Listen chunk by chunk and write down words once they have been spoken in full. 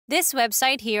This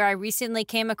website here I recently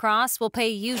came across will pay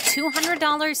you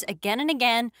 $200 again and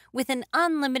again with an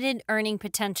unlimited earning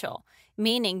potential,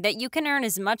 meaning that you can earn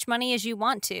as much money as you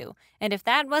want to. And if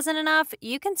that wasn't enough,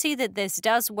 you can see that this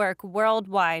does work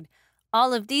worldwide.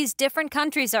 All of these different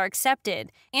countries are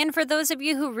accepted. And for those of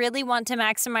you who really want to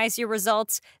maximize your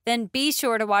results, then be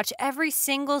sure to watch every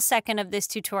single second of this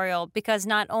tutorial because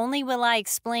not only will I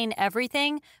explain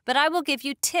everything, but I will give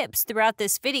you tips throughout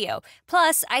this video.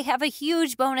 Plus, I have a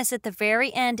huge bonus at the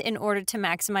very end in order to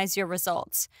maximize your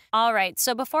results. Alright,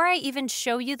 so before I even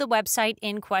show you the website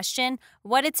in question,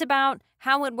 what it's about,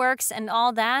 how it works, and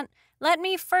all that, let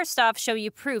me first off show you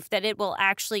proof that it will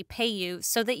actually pay you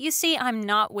so that you see I'm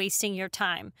not wasting your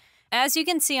time. As you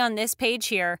can see on this page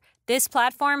here, this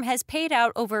platform has paid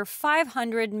out over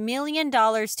 $500 million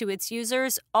to its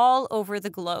users all over the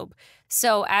globe.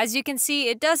 So as you can see,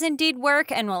 it does indeed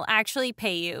work and will actually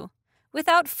pay you.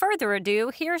 Without further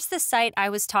ado, here's the site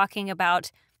I was talking about.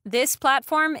 This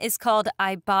platform is called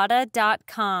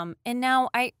Ibotta.com, and now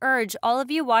I urge all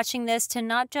of you watching this to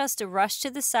not just rush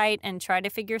to the site and try to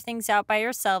figure things out by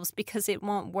yourselves because it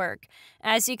won't work.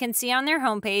 As you can see on their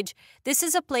homepage, this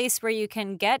is a place where you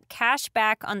can get cash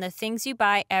back on the things you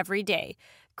buy every day.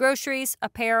 Groceries,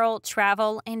 apparel,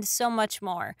 travel, and so much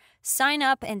more. Sign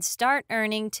up and start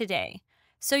earning today.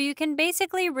 So you can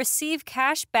basically receive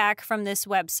cash back from this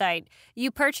website.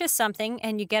 You purchase something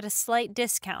and you get a slight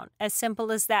discount, as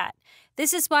simple as that.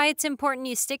 This is why it's important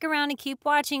you stick around and keep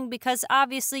watching because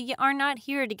obviously you are not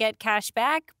here to get cash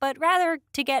back, but rather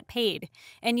to get paid.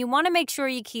 And you want to make sure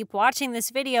you keep watching this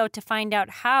video to find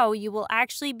out how you will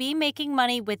actually be making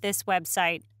money with this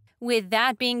website. With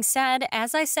that being said,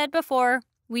 as I said before,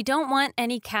 we don't want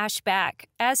any cash back.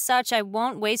 As such, I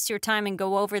won't waste your time and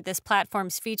go over this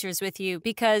platform's features with you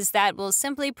because that will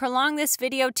simply prolong this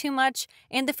video too much,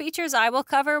 and the features I will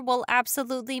cover will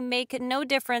absolutely make no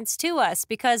difference to us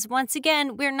because, once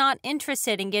again, we're not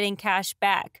interested in getting cash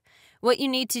back. What you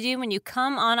need to do when you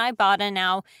come on Ibotta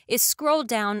now is scroll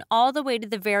down all the way to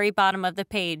the very bottom of the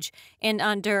page, and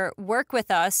under Work With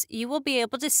Us, you will be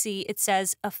able to see it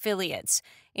says Affiliates,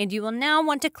 and you will now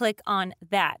want to click on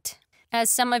that. As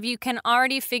some of you can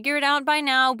already figure it out by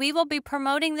now, we will be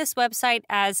promoting this website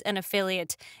as an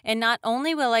affiliate. And not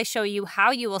only will I show you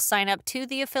how you will sign up to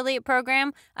the affiliate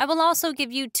program, I will also give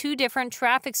you 2 different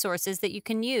traffic sources that you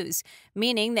can use,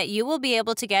 meaning that you will be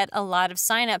able to get a lot of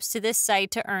signups to this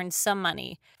site to earn some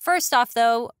money. First off,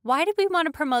 though, why do we want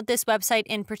to promote this website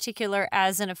in particular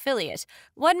as an affiliate?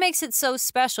 What makes it so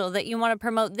special that you want to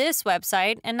promote this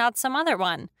website and not some other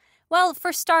one? Well,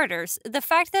 for starters, the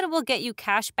fact that it will get you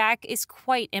cash back is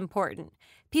quite important.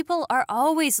 People are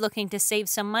always looking to save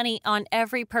some money on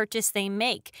every purchase they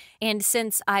make, and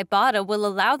since Ibotta will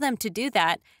allow them to do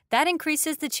that, that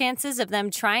increases the chances of them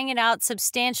trying it out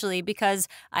substantially because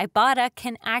Ibotta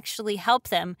can actually help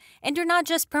them, and you're not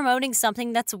just promoting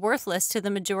something that's worthless to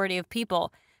the majority of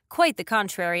people. Quite the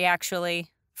contrary, actually.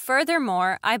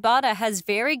 Furthermore, Ibotta has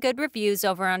very good reviews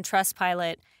over on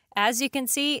Trustpilot. As you can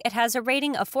see, it has a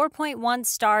rating of 4.1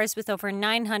 stars with over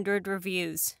 900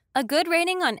 reviews. A good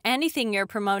rating on anything you're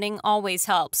promoting always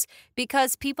helps,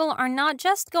 because people are not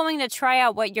just going to try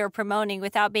out what you're promoting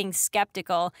without being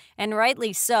skeptical, and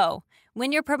rightly so.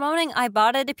 When you're promoting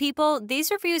Ibotta to people,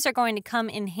 these reviews are going to come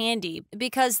in handy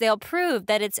because they'll prove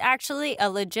that it's actually a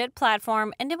legit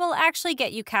platform and it will actually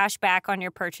get you cash back on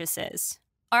your purchases.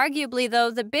 Arguably,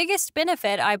 though, the biggest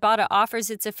benefit Ibotta offers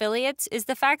its affiliates is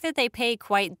the fact that they pay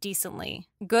quite decently.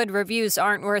 Good reviews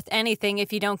aren't worth anything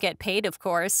if you don't get paid, of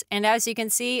course, and as you can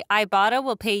see, Ibotta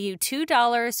will pay you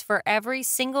 $2 for every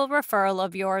single referral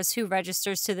of yours who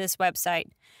registers to this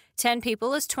website. 10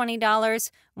 people is $20,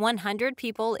 100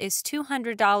 people is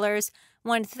 $200,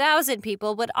 1,000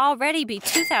 people would already be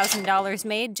 $2,000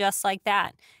 made just like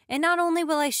that. And not only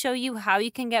will I show you how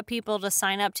you can get people to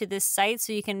sign up to this site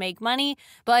so you can make money,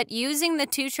 but using the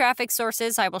 2 traffic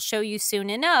sources I will show you soon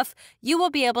enough, you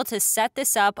will be able to set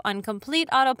this up on complete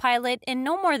autopilot in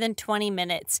no more than 20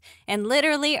 minutes and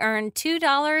literally earn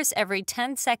 $2 every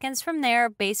 10 seconds from there,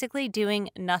 basically doing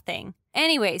nothing.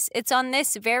 Anyways, it's on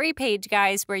this very page,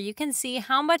 guys, where you can see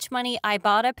how much money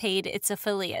Ibotta paid its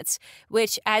affiliates,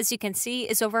 which, as you can see,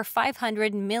 is over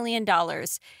 $500 million.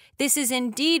 This is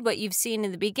indeed what you've seen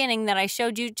in the beginning that I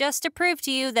showed you just to prove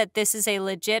to you that this is a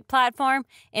legit platform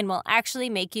and will actually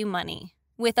make you money.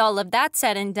 With all of that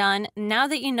said and done, now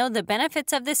that you know the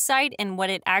benefits of this site and what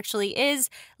it actually is,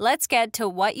 let's get to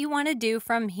what you want to do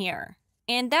from here.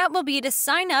 And that will be to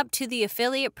sign up to the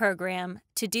affiliate program.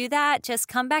 To do that, just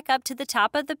come back up to the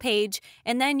top of the page,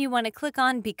 and then you want to click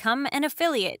on Become an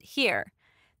Affiliate here.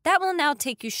 That will now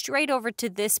take you straight over to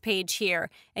this page here,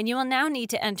 and you will now need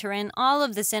to enter in all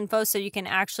of this info so you can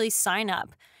actually sign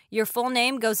up. Your full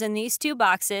name goes in these two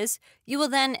boxes. You will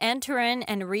then enter in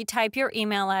and retype your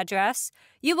email address.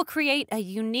 You will create a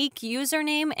unique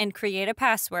username and create a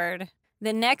password.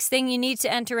 The next thing you need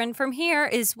to enter in from here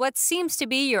is what seems to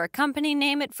be your company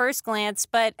name at first glance,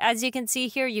 but as you can see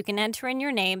here, you can enter in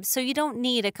your name, so you don't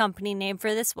need a company name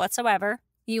for this whatsoever.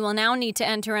 You will now need to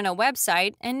enter in a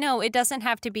website, and no, it doesn't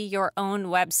have to be your own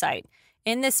website.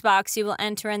 In this box, you will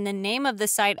enter in the name of the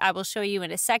site I will show you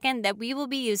in a second that we will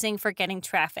be using for getting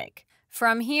traffic.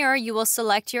 From here, you will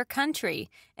select your country.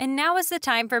 And now is the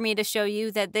time for me to show you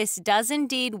that this does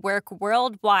indeed work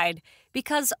worldwide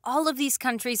because all of these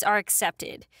countries are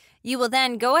accepted. You will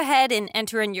then go ahead and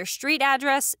enter in your street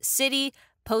address, city,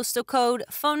 postal code,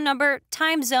 phone number,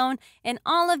 time zone, and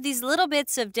all of these little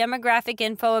bits of demographic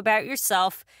info about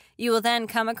yourself. You will then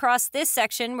come across this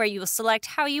section where you will select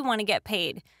how you want to get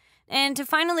paid. And to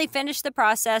finally finish the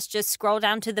process, just scroll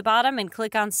down to the bottom and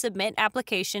click on Submit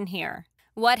Application here.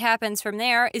 What happens from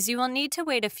there is you will need to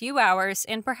wait a few hours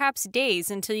and perhaps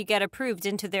days until you get approved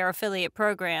into their affiliate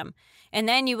program. And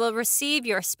then you will receive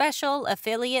your special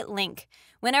affiliate link.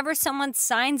 Whenever someone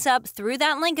signs up through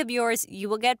that link of yours, you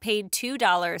will get paid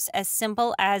 $2, as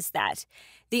simple as that.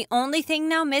 The only thing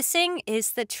now missing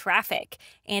is the traffic.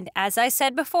 And as I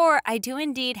said before, I do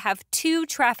indeed have two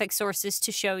traffic sources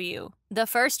to show you. The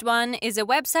first one is a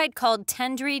website called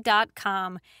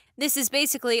Tendry.com. This is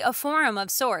basically a forum of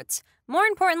sorts. More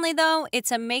importantly, though,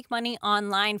 it's a Make Money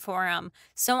Online forum.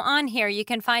 So on here, you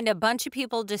can find a bunch of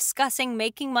people discussing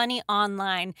making money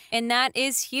online. And that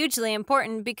is hugely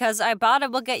important because Ibotta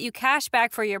will get you cash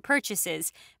back for your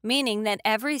purchases, meaning that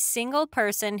every single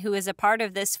person who is a part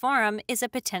of this forum is a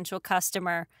potential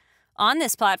customer. On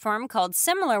this platform called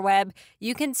SimilarWeb,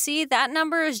 you can see that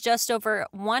number is just over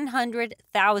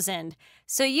 100,000.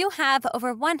 So you have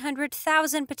over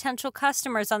 100,000 potential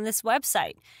customers on this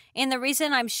website. And the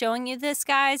reason I'm showing you this,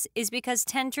 guys, is because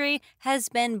Tendry has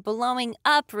been blowing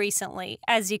up recently,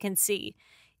 as you can see.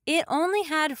 It only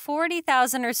had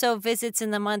 40,000 or so visits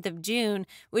in the month of June,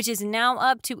 which is now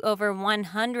up to over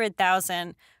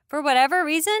 100,000. For whatever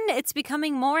reason, it's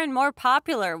becoming more and more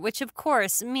popular, which of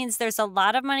course means there's a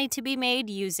lot of money to be made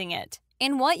using it.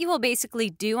 And what you will basically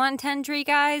do on Tendry,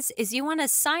 guys, is you want to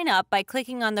sign up by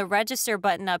clicking on the register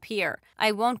button up here.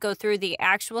 I won't go through the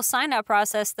actual sign up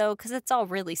process though, because it's all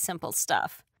really simple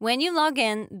stuff. When you log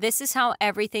in, this is how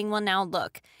everything will now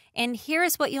look. And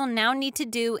here's what you'll now need to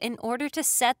do in order to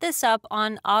set this up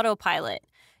on Autopilot.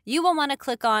 You will want to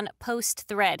click on Post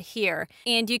Thread here,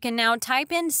 and you can now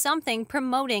type in something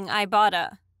promoting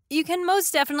Ibotta. You can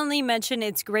most definitely mention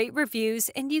its great reviews,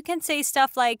 and you can say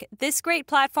stuff like, "This great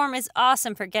platform is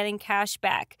awesome for getting cash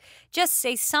back." Just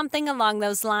say something along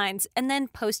those lines, and then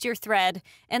post your thread.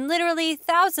 And literally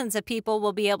thousands of people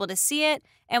will be able to see it,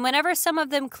 and whenever some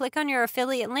of them click on your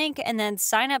affiliate link and then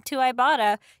sign up to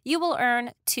Ibotta, you will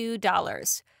earn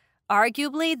 $2.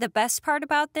 Arguably, the best part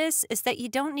about this is that you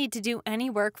don't need to do any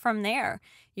work from there.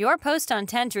 Your post on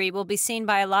Tendry will be seen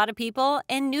by a lot of people,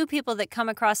 and new people that come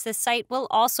across this site will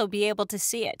also be able to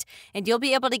see it, and you'll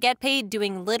be able to get paid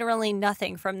doing literally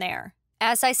nothing from there.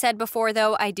 As I said before,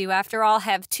 though, I do, after all,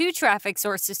 have two traffic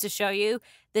sources to show you.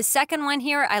 The second one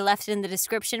here I left in the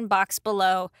description box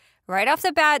below. Right off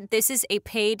the bat, this is a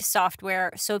paid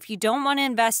software, so if you don't want to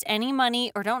invest any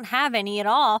money or don't have any at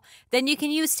all, then you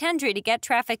can use Tendry to get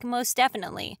traffic most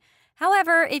definitely.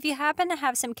 However, if you happen to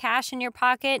have some cash in your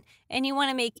pocket and you want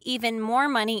to make even more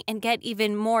money and get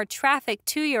even more traffic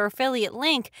to your affiliate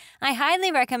link, I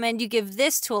highly recommend you give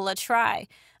this tool a try.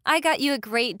 I got you a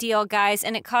great deal, guys,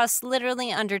 and it costs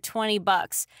literally under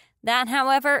 $20. That,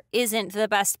 however, isn't the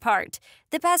best part.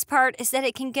 The best part is that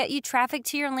it can get you traffic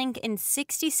to your link in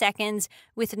 60 seconds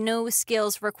with no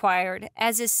skills required,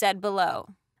 as is said below.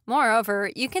 Moreover,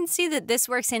 you can see that this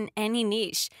works in any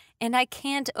niche, and I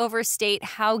can't overstate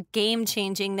how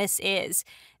game-changing this is.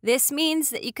 This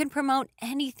means that you can promote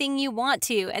anything you want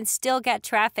to and still get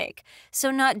traffic.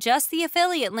 So not just the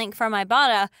affiliate link from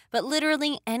Ibotta, but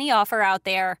literally any offer out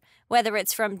there. Whether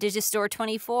it's from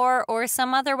Digistore24 or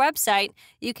some other website,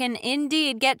 you can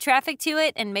indeed get traffic to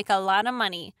it and make a lot of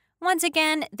money. Once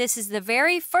again, this is the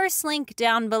very first link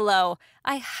down below.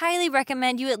 I highly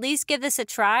recommend you at least give this a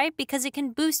try because it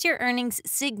can boost your earnings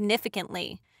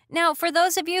significantly. Now, for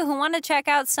those of you who want to check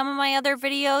out some of my other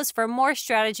videos for more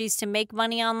strategies to make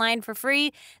money online for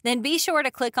free, then be sure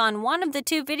to click on one of the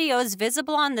two videos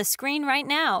visible on the screen right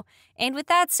now. And with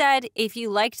that said, if you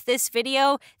liked this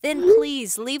video, then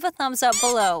please leave a thumbs up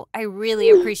below. I really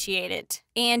appreciate it.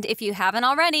 And if you haven't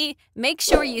already, make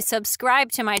sure you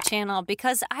subscribe to my channel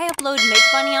because I upload Make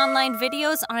Money Online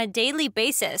videos on a daily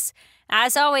basis.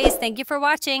 As always, thank you for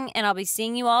watching, and I'll be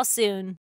seeing you all soon.